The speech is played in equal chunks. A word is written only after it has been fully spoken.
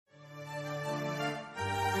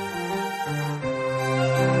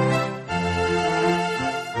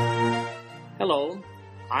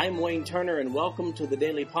I'm Wayne Turner, and welcome to the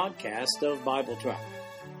daily podcast of Bible Track.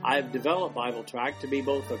 I've developed Bible Track to be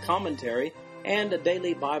both a commentary and a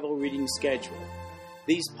daily Bible reading schedule.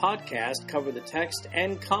 These podcasts cover the text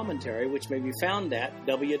and commentary, which may be found at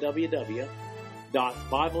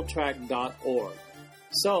www.bibletrack.org.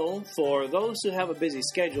 So, for those who have a busy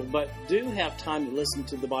schedule but do have time to listen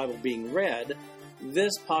to the Bible being read,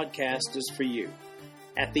 this podcast is for you.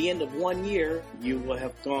 At the end of 1 year, you will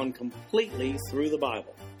have gone completely through the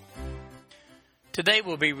Bible. Today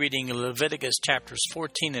we'll be reading Leviticus chapters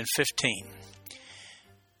 14 and 15.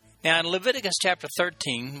 Now in Leviticus chapter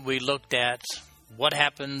 13, we looked at what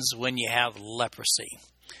happens when you have leprosy.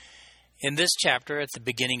 In this chapter, at the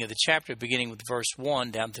beginning of the chapter, beginning with verse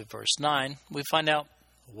 1 down to verse 9, we find out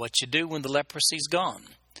what you do when the leprosy's gone.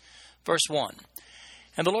 Verse 1,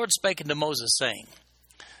 And the Lord spake unto Moses, saying,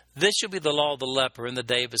 This shall be the law of the leper in the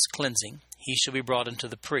day of his cleansing. He shall be brought unto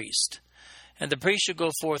the priest. And the priest shall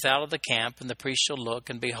go forth out of the camp, and the priest shall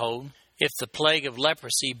look, and behold, if the plague of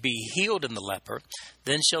leprosy be healed in the leper,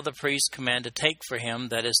 then shall the priest command to take for him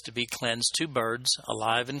that is to be cleansed 2 birds,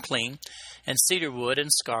 alive and clean, and cedar wood,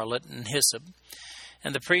 and scarlet, and hyssop.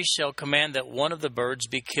 And the priest shall command that one of the birds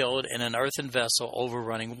be killed in an earthen vessel over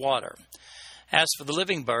running water. As for the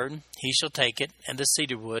living bird, he shall take it, and the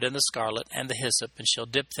cedar wood, and the scarlet, and the hyssop, and shall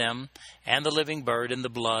dip them, and the living bird, in the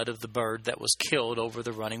blood of the bird that was killed over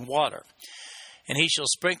the running water. And he shall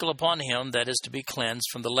sprinkle upon him that is to be cleansed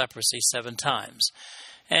from the leprosy 7 times,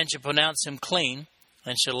 and shall pronounce him clean,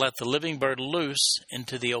 and shall let the living bird loose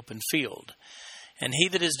into the open field. And he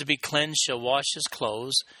that is to be cleansed shall wash his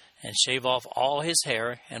clothes, and shave off all his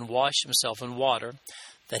hair, and wash himself in water,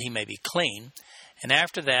 that he may be clean. And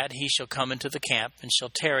after that he shall come into the camp, and shall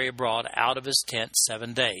tarry abroad out of his tent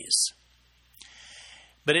 7 days.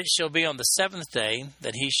 But it shall be on the 7th day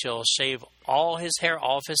that he shall shave all his hair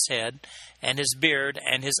off his head, and his beard,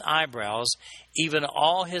 and his eyebrows, even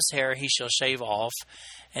all his hair he shall shave off,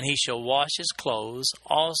 and he shall wash his clothes.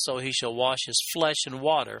 Also he shall wash his flesh in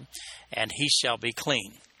water, and he shall be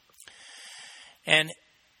clean. An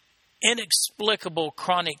inexplicable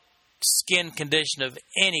chronic skin condition of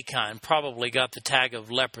any kind probably got the tag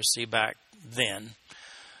of leprosy back then.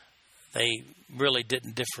 They really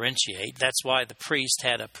didn't differentiate. That's why the priest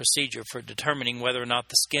had a procedure for determining whether or not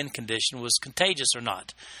the skin condition was contagious or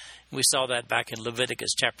not. We saw that back in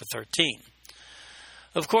Leviticus chapter 13.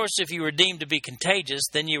 Of course, if you were deemed to be contagious,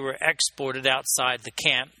 then you were exported outside the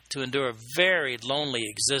camp to endure a very lonely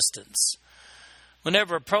existence.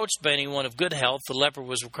 Whenever approached by anyone of good health, the leper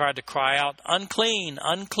was required to cry out, "Unclean,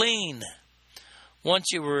 unclean."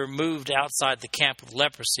 Once you were removed outside the camp with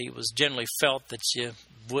leprosy, it was generally felt that you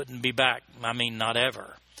wouldn't be back. Not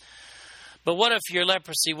ever. But what if your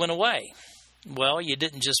leprosy went away? Well, you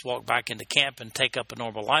didn't just walk back into camp and take up a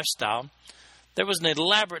normal lifestyle. There was an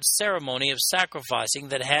elaborate ceremony of sacrificing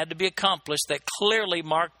that had to be accomplished that clearly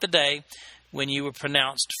marked the day when you were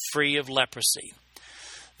pronounced free of leprosy.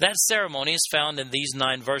 That ceremony is found in these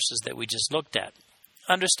 9 verses that we just looked at.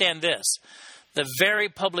 Understand this. The very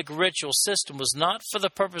public ritual system was not for the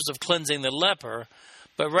purpose of cleansing the leper,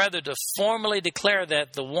 but rather to formally declare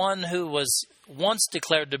that the one who was once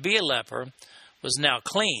declared to be a leper was now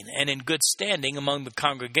clean and in good standing among the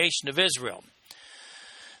congregation of Israel.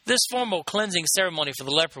 This formal cleansing ceremony for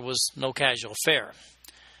the leper was no casual affair.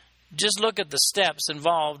 Just look at the steps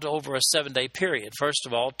involved over a 7-day period. First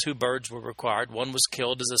of all, 2 birds were required. One was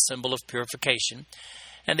killed as a symbol of purification,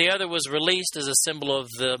 and the other was released as a symbol of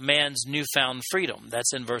the man's newfound freedom.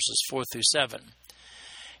 That's in verses 4 through 7.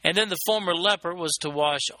 And then the former leper was to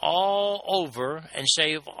wash all over and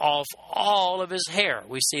shave off all of his hair.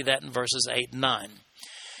 We see that in verses 8 and 9.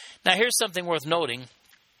 Now here's something worth noting.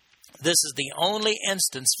 This is the only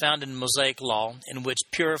instance found in Mosaic law in which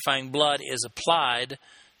purifying blood is applied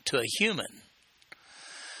to a human.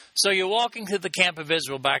 So you're walking through the camp of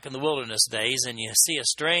Israel back in the wilderness days, and you see a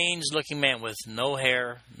strange-looking man with no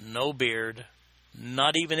hair, no beard,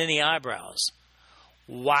 not even any eyebrows.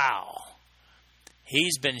 Wow!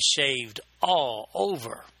 He's been shaved all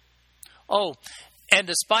over. Oh, and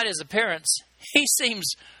despite his appearance, he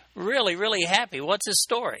seems really, really happy. What's his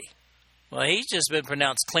story? Well, he's just been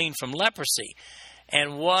pronounced clean from leprosy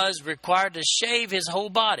and was required to shave his whole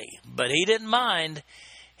body, but he didn't mind.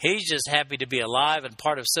 He's just happy to be alive and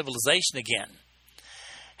part of civilization again.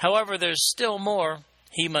 However, there's still more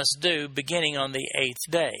he must do beginning on the 8th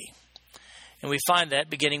day. And we find that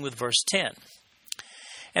beginning with verse 10.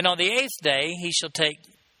 And on the 8th day he shall take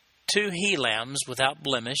 2 he-lambs without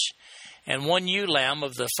blemish, and 1 ewe lamb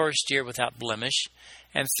of the first year without blemish,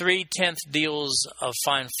 and 3/10 deals of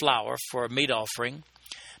fine flour for a meat offering,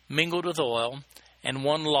 mingled with oil, and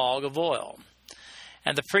 1 log of oil.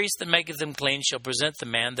 And the priest that maketh them clean shall present the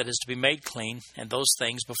man that is to be made clean, and those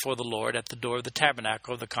things before the Lord at the door of the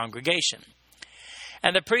tabernacle of the congregation.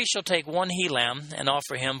 And the priest shall take one he-lamb, and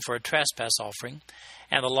offer him for a trespass offering,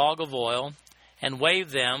 and a log of oil, and wave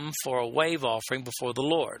them for a wave offering before the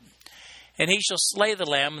Lord. And he shall slay the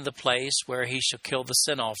lamb in the place where he shall kill the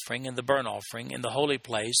sin offering and the burnt offering in the holy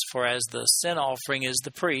place, for as the sin offering is the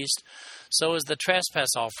priest, so is the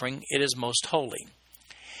trespass offering, it is most holy.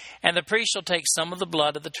 And the priest shall take some of the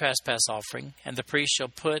blood of the trespass offering, and the priest shall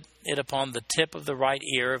put it upon the tip of the right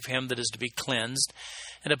ear of him that is to be cleansed,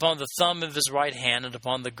 and upon the thumb of his right hand, and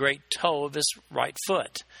upon the great toe of his right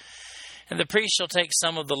foot. And the priest shall take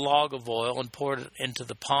some of the log of oil, and pour it into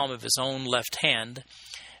the palm of his own left hand.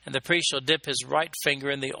 And the priest shall dip his right finger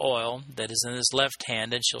in the oil that is in his left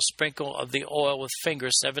hand, and shall sprinkle of the oil with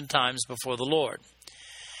fingers 7 times before the Lord.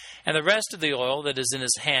 And the rest of the oil that is in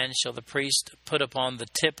his hand shall the priest put upon the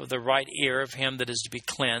tip of the right ear of him that is to be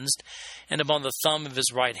cleansed, and upon the thumb of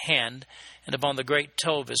his right hand, and upon the great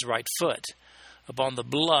toe of his right foot, upon the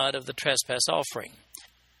blood of the trespass offering.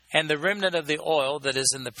 And the remnant of the oil that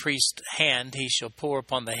is in the priest's hand he shall pour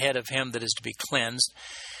upon the head of him that is to be cleansed,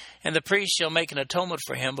 and the priest shall make an atonement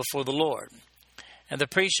for him before the Lord. And the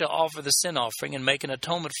priest shall offer the sin offering, and make an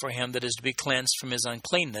atonement for him that is to be cleansed from his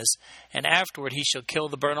uncleanness, and afterward he shall kill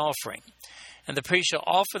the burnt offering. And the priest shall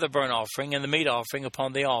offer the burnt offering and the meat offering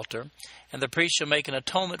upon the altar, and the priest shall make an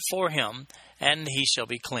atonement for him, and he shall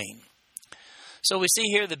be clean. So we see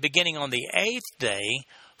here that beginning on the 8th day,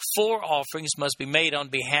 4 offerings must be made on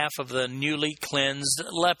behalf of the newly cleansed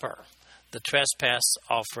leper: the trespass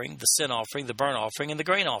offering, the sin offering, the burnt offering, and the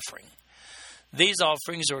grain offering. These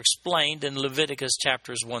offerings are explained in Leviticus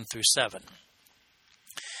chapters 1 through 7.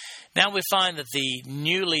 Now we find that the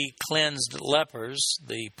newly cleansed lepers,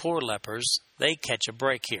 the poor lepers, they catch a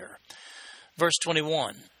break here. Verse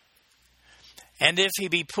 21, And if he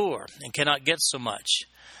be poor and cannot get so much,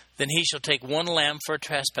 then he shall take 1 lamb for a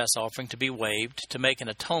trespass offering to be waved, to make an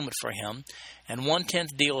atonement for him, and 1/10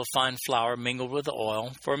 deal of fine flour mingled with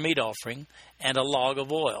oil for a meat offering, and a log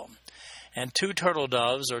of oil, and 2 turtle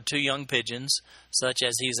doves or 2 young pigeons, such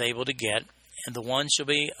as he is able to get, and the one shall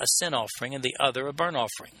be a sin offering, and the other a burnt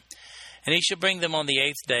offering. And he shall bring them on the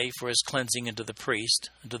 8th day for his cleansing unto the priest,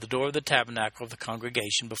 unto the door of the tabernacle of the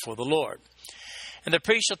congregation before the Lord. And the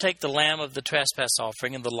priest shall take the lamb of the trespass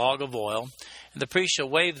offering and the log of oil, and the priest shall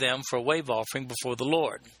wave them for a wave offering before the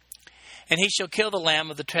Lord. And he shall kill the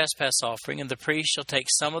lamb of the trespass offering, and the priest shall take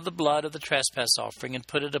some of the blood of the trespass offering, and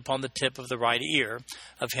put it upon the tip of the right ear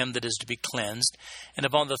of him that is to be cleansed, and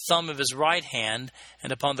upon the thumb of his right hand,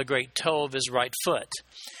 and upon the great toe of his right foot.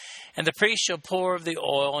 And the priest shall pour of the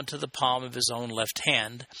oil into the palm of his own left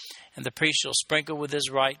hand, and the priest shall sprinkle with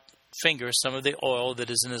his right finger some of the oil that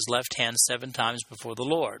is in his left hand 7 times before the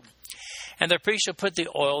Lord. And the priest shall put the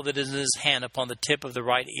oil that is in his hand upon the tip of the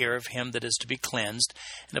right ear of him that is to be cleansed,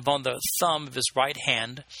 and upon the thumb of his right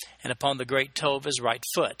hand, and upon the great toe of his right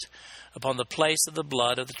foot, upon the place of the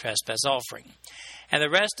blood of the trespass offering. And the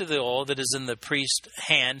rest of the oil that is in the priest's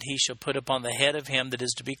hand he shall put upon the head of him that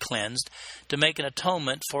is to be cleansed, to make an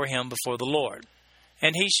atonement for him before the Lord.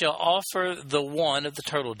 And he shall offer the one of the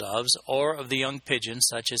turtle doves, or of the young pigeons,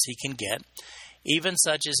 such as he can get, even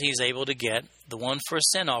such as he is able to get, the one for a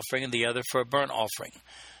sin offering and the other for a burnt offering,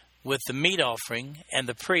 with the meat offering, and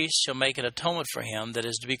the priest shall make an atonement for him that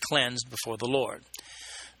is to be cleansed before the Lord.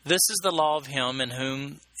 This is the law of him in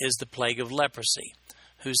whom is the plague of leprosy,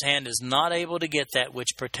 whose hand is not able to get that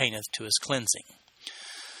which pertaineth to his cleansing.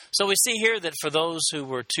 So we see here that for those who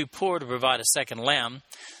were too poor to provide a second lamb,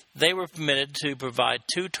 they were permitted to provide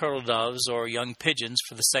 2 turtle doves or young pigeons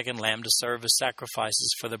for the second lamb to serve as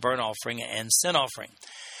sacrifices for the burnt offering and sin offering.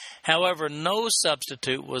 However, no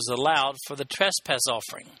substitute was allowed for the trespass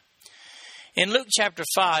offering. In Luke chapter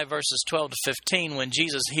 5, verses 12 to 15, when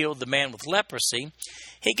Jesus healed the man with leprosy,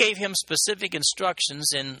 he gave him specific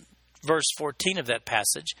instructions in verse 14 of that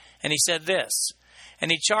passage, and he said this,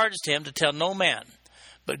 And he charged him to tell no man,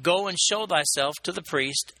 but go and show thyself to the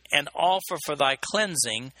priest, and offer for thy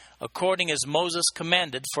cleansing, according as Moses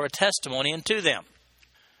commanded, for a testimony unto them.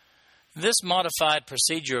 This modified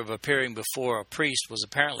procedure of appearing before a priest was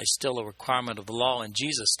apparently still a requirement of the law in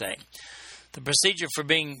Jesus' day. The procedure for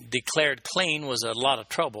being declared clean was a lot of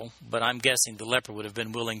trouble, but I'm guessing the leper would have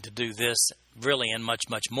been willing to do this really and much,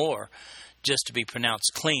 much more just to be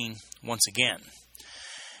pronounced clean once again.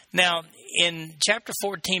 Now, in chapter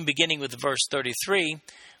 14, beginning with verse 33,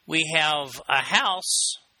 we have a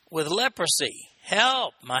house with leprosy.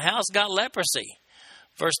 Help! My house got leprosy.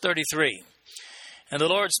 Verse 33, And the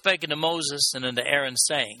Lord spake unto Moses and unto Aaron,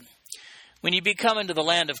 saying, When you be come into the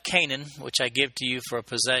land of Canaan, which I give to you for a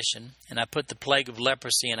possession, and I put the plague of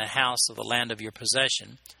leprosy in a house of the land of your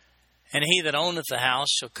possession, and he that owneth the house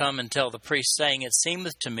shall come and tell the priest, saying, It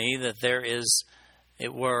seemeth to me that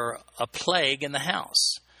it were a plague in the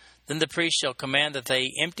house. Then the priest shall command that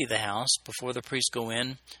they empty the house before the priest go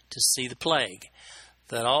in to see the plague,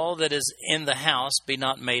 that all that is in the house be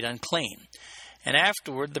not made unclean. And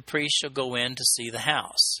afterward the priest shall go in to see the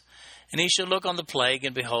house. And he shall look on the plague,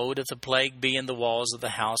 and behold, if the plague be in the walls of the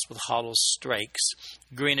house with hollow strakes,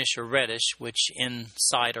 greenish or reddish, which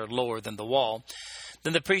inside are lower than the wall,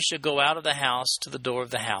 then the priest shall go out of the house to the door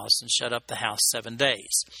of the house, and shut up the house 7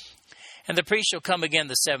 days. And the priest shall come again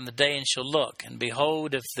the 7th day, and shall look, and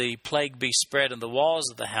behold, if the plague be spread in the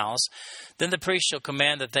walls of the house, then the priest shall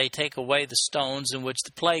command that they take away the stones in which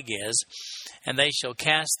the plague is, and they shall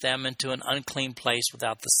cast them into an unclean place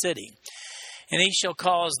without the city. And he shall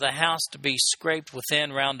cause the house to be scraped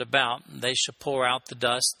within round about, and they shall pour out the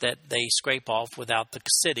dust that they scrape off without the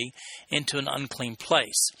city into an unclean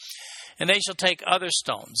place. And they shall take other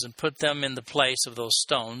stones, and put them in the place of those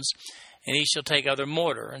stones, and he shall take other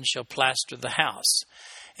mortar, and shall plaster the house.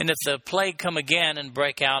 And if the plague come again and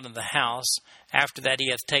break out in the house, after that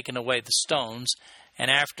he hath taken away the stones, and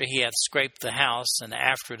after he hath scraped the house, and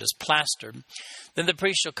after it is plastered, then the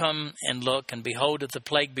priest shall come and look, and behold, if the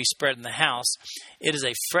plague be spread in the house, it is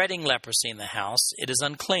a fretting leprosy in the house, it is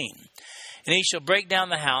unclean. And he shall break down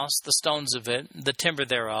the house, the stones of it, the timber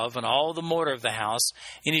thereof, and all the mortar of the house,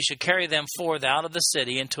 and he shall carry them forth out of the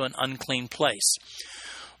city into an unclean place.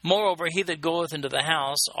 Moreover, he that goeth into the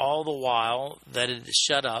house all the while that it is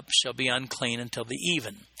shut up shall be unclean until the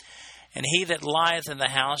even. And he that lieth in the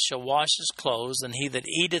house shall wash his clothes, and he that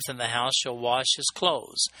eateth in the house shall wash his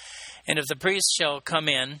clothes. And if the priest shall come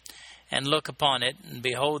in and look upon it, and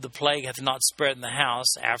behold, the plague hath not spread in the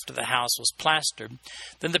house after the house was plastered,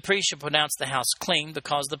 then the priest shall pronounce the house clean,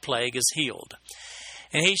 because the plague is healed.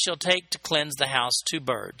 And he shall take to cleanse the house 2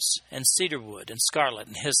 birds, and cedar wood, and scarlet,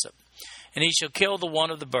 and hyssop. And he shall kill the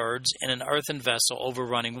one of the birds in an earthen vessel over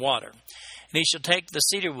running water. And he shall take the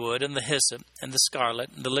cedar wood, and the hyssop, and the scarlet,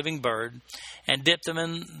 and the living bird, and dip them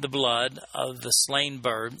in the blood of the slain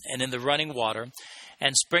bird, and in the running water,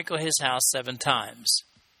 and sprinkle his house 7 times.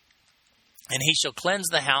 And he shall cleanse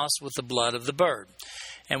the house with the blood of the bird,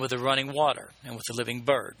 and with the running water, and with the living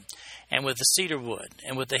bird, and with the cedar wood,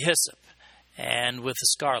 and with the hyssop, and with the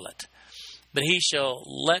scarlet. But he shall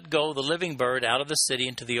let go the living bird out of the city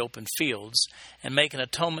into the open fields, and make an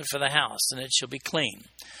atonement for the house, and it shall be clean.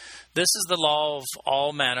 This is the law of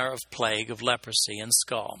all manner of plague of leprosy and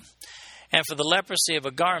scall. And for the leprosy of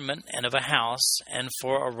a garment and of a house, and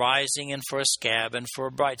for a rising and for a scab and for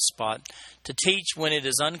a bright spot, to teach when it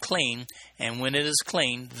is unclean and when it is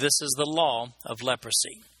clean, this is the law of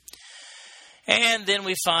leprosy. And then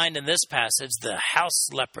we find in this passage the house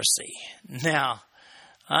leprosy. Now,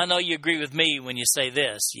 I know you agree with me when you say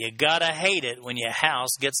this. You gotta hate it when your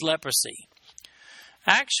house gets leprosy.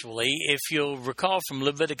 Actually, if you'll recall from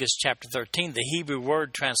Leviticus chapter 13, the Hebrew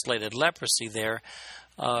word translated leprosy there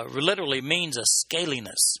literally means a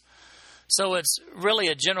scaliness. So it's really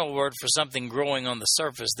a general word for something growing on the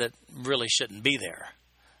surface that really shouldn't be there.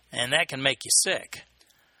 And that can make you sick.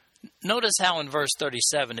 Notice how in verse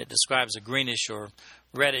 37 it describes a greenish or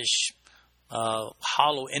reddish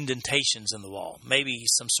hollow indentations in the wall, maybe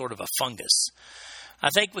some sort of a fungus. I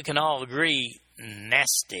think we can all agree,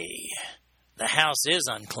 nasty. The house is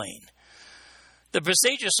unclean. The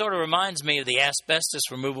procedure sort of reminds me of the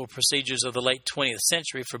asbestos removal procedures of the late 20th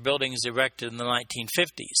century for buildings erected in the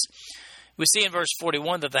 1950s. We see in verse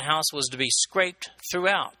 41 that the house was to be scraped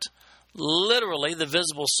throughout. Literally, the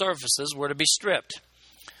visible surfaces were to be stripped.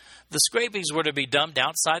 The scrapings were to be dumped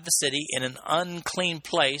outside the city in an unclean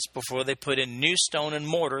place before they put in new stone and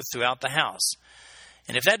mortar throughout the house.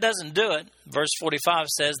 And if that doesn't do it, verse 45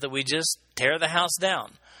 says that we just tear the house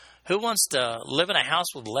down. Who wants to live in a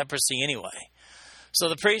house with leprosy anyway? So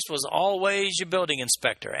the priest was always your building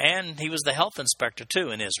inspector, and he was the health inspector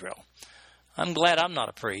too in Israel. I'm glad I'm not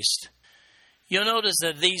a priest. You'll notice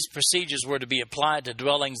that these procedures were to be applied to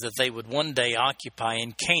dwellings that they would one day occupy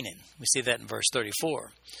in Canaan. We see that in verse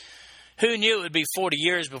 34. Who knew it would be 40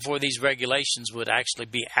 years before these regulations would actually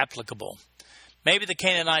be applicable? Maybe the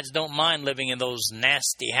Canaanites don't mind living in those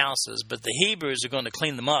nasty houses, but the Hebrews are going to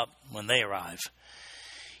clean them up when they arrive.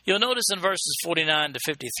 You'll notice in verses 49 to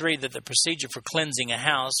 53 that the procedure for cleansing a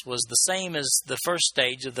house was the same as the first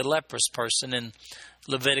stage of the leprous person in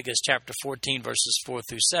Leviticus chapter 14, verses 4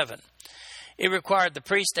 through 7. It required the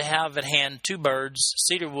priest to have at hand 2 birds,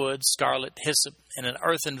 cedar wood, scarlet, hyssop, and an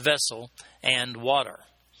earthen vessel, and water.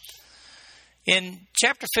 In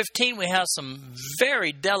chapter 15, we have some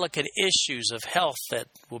very delicate issues of health that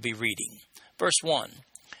we'll be reading. Verse 1.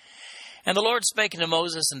 And the Lord spake unto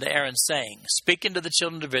Moses and to Aaron, saying, Speak unto the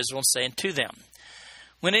children of Israel, and saying to them,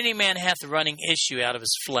 When any man hath a running issue out of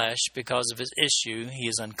his flesh, because of his issue he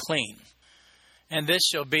is unclean. And this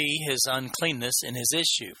shall be his uncleanness in his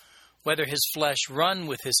issue, whether his flesh run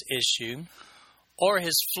with his issue, or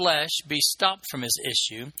his flesh be stopped from his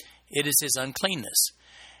issue, it is his uncleanness.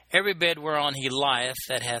 Every bed whereon he lieth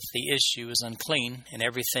that hath the issue is unclean, and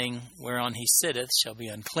everything whereon he sitteth shall be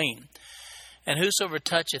unclean. And whosoever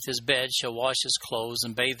toucheth his bed shall wash his clothes,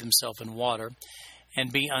 and bathe himself in water,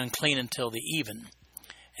 and be unclean until the even.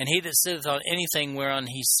 And he that sitteth on anything whereon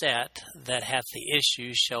he sat, that hath the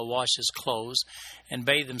issue, shall wash his clothes, and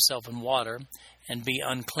bathe himself in water, and be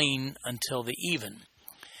unclean until the even.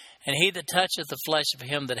 And he that toucheth the flesh of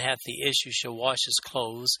him that hath the issue shall wash his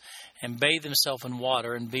clothes, and bathe himself in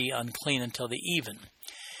water, and be unclean until the even.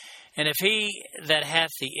 And if he that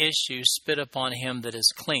hath the issue spit upon him that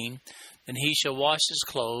is clean, then he shall wash his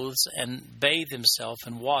clothes, and bathe himself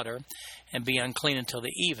in water, and be unclean until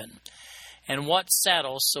the even. And what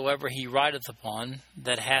saddle soever he rideth upon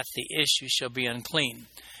that hath the issue shall be unclean.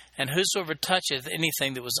 And whosoever toucheth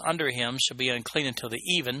anything that was under him shall be unclean until the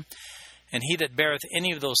even. And he that beareth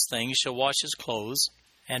any of those things shall wash his clothes,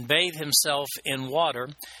 and bathe himself in water,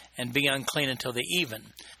 and be unclean until the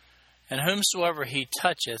even. And whomsoever he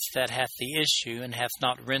toucheth that hath the issue, and hath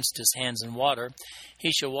not rinsed his hands in water,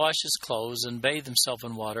 he shall wash his clothes, and bathe himself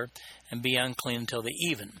in water, and be unclean until the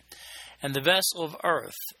even. And the vessel of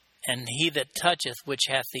earth, and he that toucheth which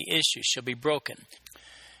hath the issue, shall be broken.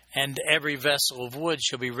 And every vessel of wood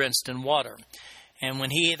shall be rinsed in water. And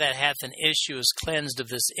when he that hath an issue is cleansed of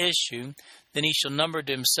this issue, then he shall number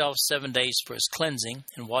to himself 7 days for his cleansing,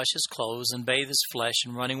 and wash his clothes, and bathe his flesh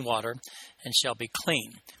in running water, and shall be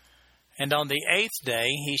clean. And on the 8th day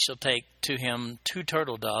he shall take to him 2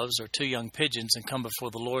 turtle doves, or 2 young pigeons, and come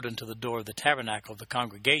before the Lord unto the door of the tabernacle of the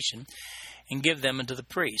congregation, and give them unto the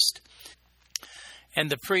priest. And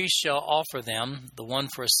the priest shall offer them, the one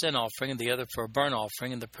for a sin offering, and the other for a burnt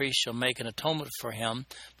offering, and the priest shall make an atonement for him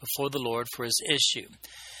before the Lord for his issue.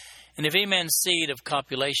 And if any man's seed of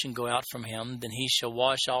copulation go out from him, then he shall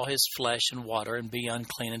wash all his flesh in water, and be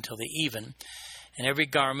unclean until the even. And every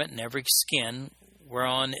garment and every skin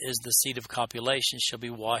whereon is the seed of copulation shall be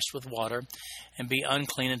washed with water, and be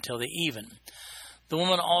unclean until the even. The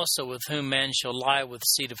woman also with whom man shall lie with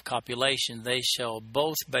seed of copulation, they shall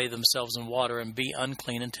both bathe themselves in water, and be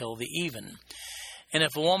unclean until the even. And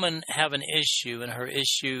if a woman have an issue, and her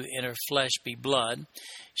issue in her flesh be blood,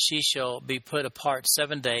 she shall be put apart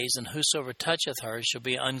 7 days, and whosoever toucheth her shall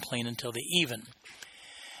be unclean until the even.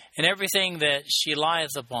 And everything that she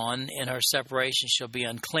lieth upon in her separation shall be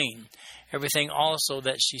unclean. Everything also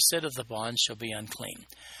that she sitteth upon shall be unclean.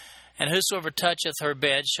 And whosoever toucheth her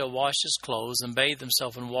bed shall wash his clothes, and bathe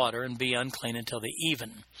himself in water, and be unclean until the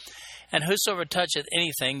even. And whosoever toucheth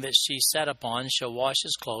anything that she sat upon shall wash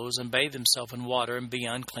his clothes, and bathe himself in water, and be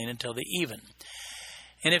unclean until the even.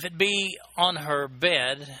 And if it be on her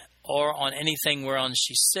bed, or on anything whereon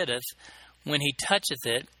she sitteth, when he toucheth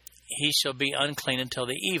it, he shall be unclean until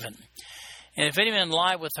the even. And if any man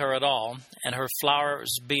lie with her at all, and her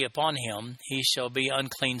flowers be upon him, he shall be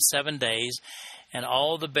unclean 7 days, and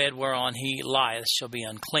all the bed whereon he lieth shall be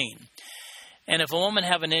unclean. And if a woman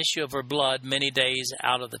have an issue of her blood many days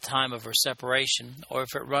out of the time of her separation, or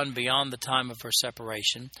if it run beyond the time of her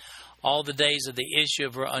separation, all the days of the issue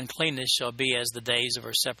of her uncleanness shall be as the days of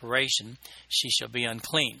her separation, she shall be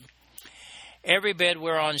unclean. Every bed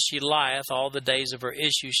whereon she lieth all the days of her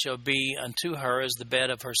issue shall be unto her as the bed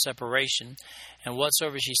of her separation, and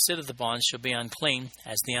whatsoever she sitteth upon shall be unclean,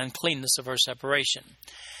 as the uncleanness of her separation.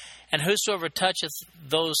 And whosoever toucheth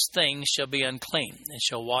those things shall be unclean, and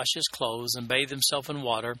shall wash his clothes, and bathe himself in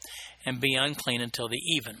water, and be unclean until the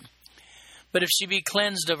even. But if she be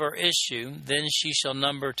cleansed of her issue, then she shall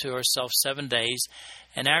number to herself 7 days,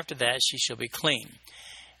 and after that she shall be clean.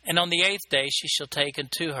 And on the 8th day she shall take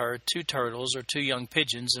unto her 2 turtles, or 2 young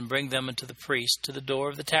pigeons, and bring them unto the priest to the door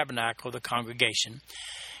of the tabernacle of the congregation.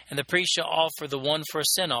 And the priest shall offer the one for a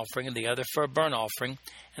sin offering, and the other for a burnt offering.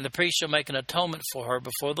 And the priest shall make an atonement for her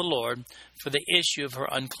before the Lord for the issue of her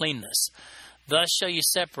uncleanness. Thus shall ye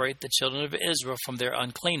separate the children of Israel from their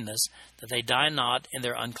uncleanness, that they die not in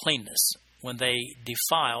their uncleanness, when they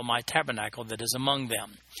defile my tabernacle that is among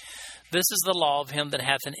them. This is the law of him that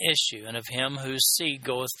hath an issue, and of him whose seed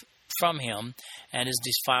goeth from him, and is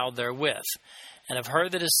defiled therewith, and of her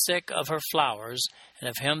that is sick of her flowers, and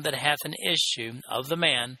of him that hath an issue, of the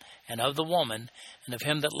man, and of the woman, and of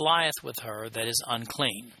him that lieth with her that is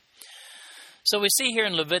unclean. So we see here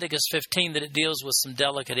in Leviticus 15 that it deals with some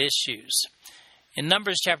delicate issues. In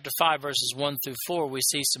Numbers chapter 5, verses 1 through 4, we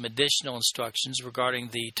see some additional instructions regarding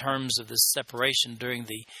the terms of this separation during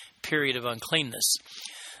the period of uncleanness.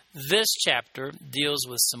 This chapter deals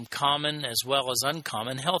with some common as well as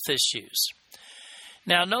uncommon health issues.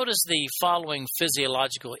 Now, notice the following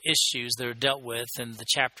physiological issues that are dealt with in the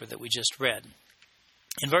chapter that we just read.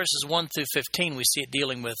 In verses 1 through 15, we see it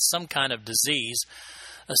dealing with some kind of disease.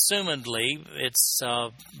 Assumedly, it's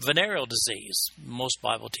venereal disease. Most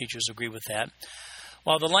Bible teachers agree with that.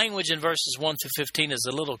 While the language in verses 1 through 15 is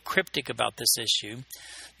a little cryptic about this issue,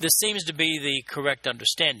 this seems to be the correct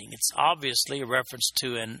understanding. It's obviously a reference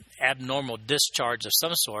to an abnormal discharge of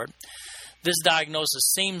some sort. This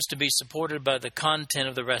diagnosis seems to be supported by the content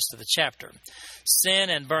of the rest of the chapter. Sin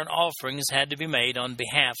and burnt offerings had to be made on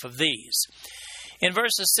behalf of these. In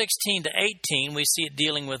verses 16 to 18, we see it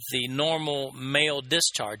dealing with the normal male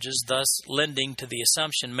discharges, thus lending to the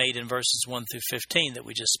assumption made in verses 1 through 15 that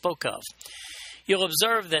we just spoke of. You'll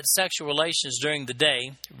observe that sexual relations during the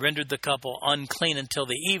day rendered the couple unclean until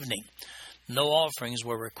the evening. No offerings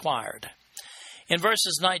were required. In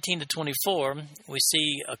verses 19 to 24, we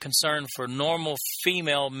see a concern for normal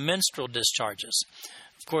female menstrual discharges.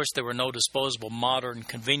 Of course, there were no disposable modern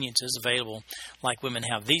conveniences available like women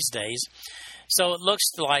have these days. So it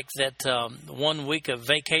looks like that 1 week of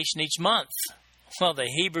vacation each month. Well, the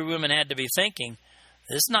Hebrew women had to be thinking,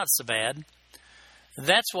 this is not so bad.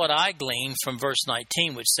 That's what I glean from verse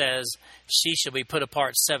 19, which says, she shall be put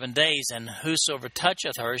apart 7 days, and whosoever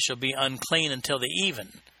toucheth her shall be unclean until the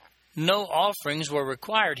even. No offerings were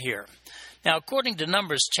required here. Now, according to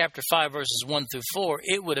Numbers chapter 5, verses 1 through 4,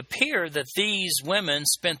 it would appear that these women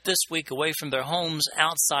spent this week away from their homes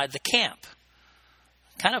outside the camp.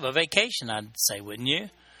 Kind of a vacation, I'd say, wouldn't you?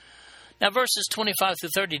 Now, verses 25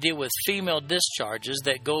 through 30 deal with female discharges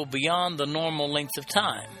that go beyond the normal length of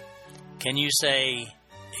time. Can you say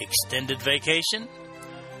extended vacation?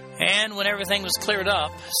 And when everything was cleared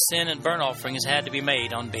up, sin and burnt offerings had to be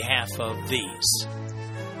made on behalf of these.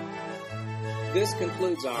 This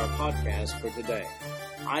concludes our podcast for today.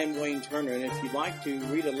 I am Wayne Turner, and if you'd like to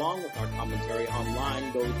read along with our commentary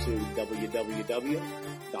online, go to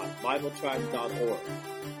www.bibletrack.org.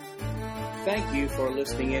 Thank you for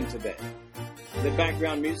listening in today. The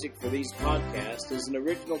background music for these podcasts is an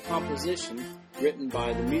original composition written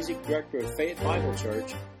by the music director of Fayette Bible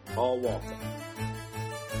Church, Paul Walton.